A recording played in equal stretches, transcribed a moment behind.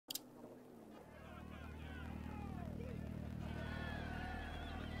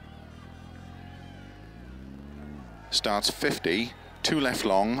starts 50, 2 left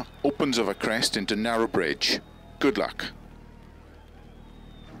long, opens over crest into narrow bridge. Good luck.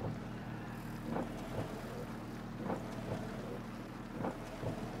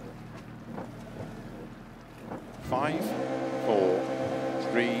 Five, 4,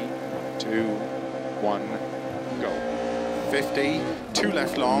 3, 2, 1, go. 50, 2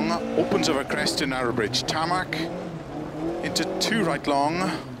 left long, opens over crest to narrow bridge tarmac, into 2 right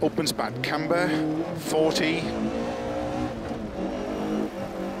long, opens bad camber, 40,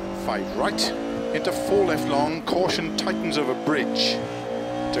 5 right, into 4 left long, caution tightens over bridge,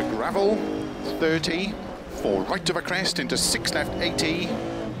 to gravel, 30, 4 right over crest, into 6 left, 80,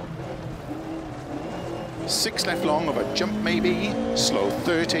 6 left long of a jump maybe, slow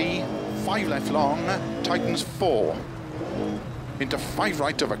 30, 5 left long, tightens 4, into 5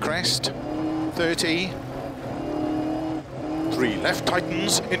 right over crest, 30, 3 left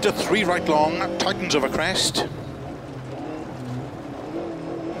tightens, into 3 right long, tightens over crest,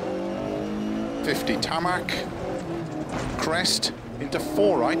 50 tarmac, crest, into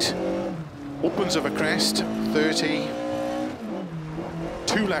 4 right, opens over crest, 30,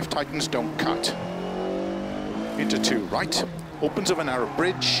 2 left tightens, don't cut, into 2 right, opens over narrow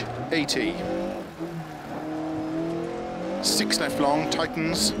bridge, 80, 6 left long,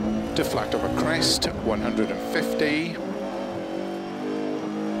 tightens, to flat over crest, 150,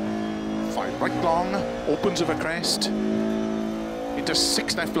 5 right long, opens over crest, into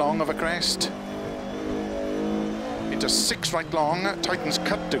 6 left long over crest, into 6 right long, tightens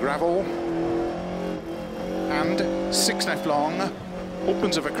cut to gravel, and 6 left long,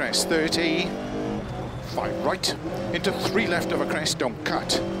 opens over crest, 30, 5 right, into 3 left over crest, don't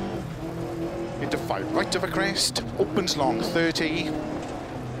cut, into 5 right over crest, opens long, 30,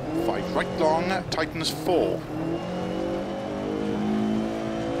 5 right long, tightens 4,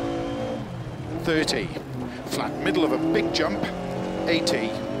 30, flat middle of a big jump,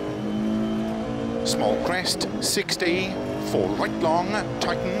 80, small crest, 60, 4 right long,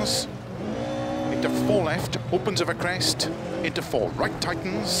 tightens, into 4 left, opens over crest, into 4 right,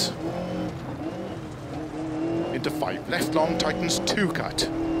 tightens, into 5 left long, tightens, 2 cut,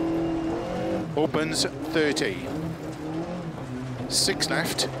 opens 30, 6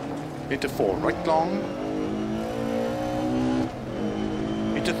 left, into 4 right long,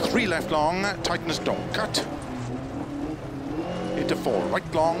 into 3 left long, tightens, don't cut, into 4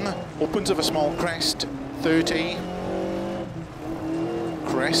 right long, opens of a small crest, 30,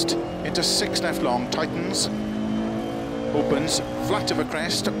 crest, into 6 left long, tightens, opens, flat of a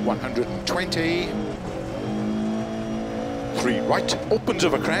crest, 120, 3 right, opens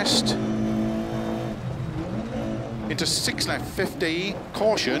of a crest, into 6 left, 50,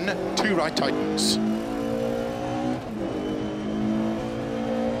 caution, 2 right tightens.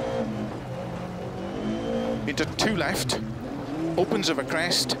 Into 2 left, opens of a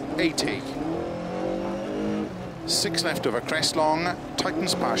crest, 80. 6 left of a crest long,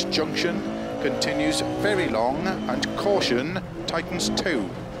 tightens past junction, continues very long, and caution, tightens 2.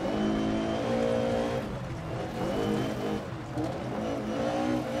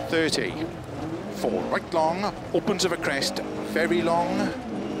 30, 4 right long, opens of a crest, very long,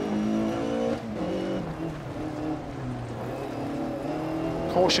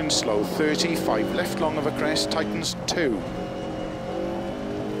 caution slow, 30, 5 left long of a crest, tightens 2,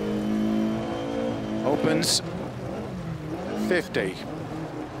 opens 50,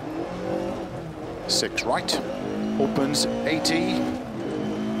 6 right, opens 80,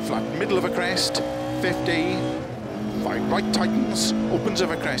 flat middle of a crest, 50, 5 right tightens, opens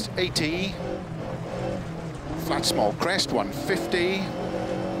of a crest, 80, flat small crest, 150,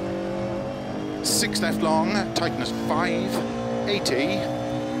 6 left long, tightens 5, 80,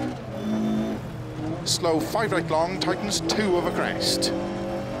 slow 5 right long, tightens 2 over crest,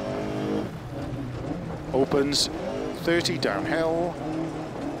 opens 30 downhill,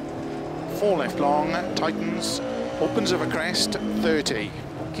 4 left long, tightens, opens of a crest, 30,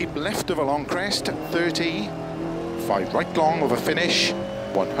 keep left of a long crest, 30, 5 right long over finish,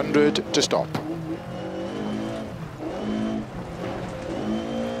 100 to stop.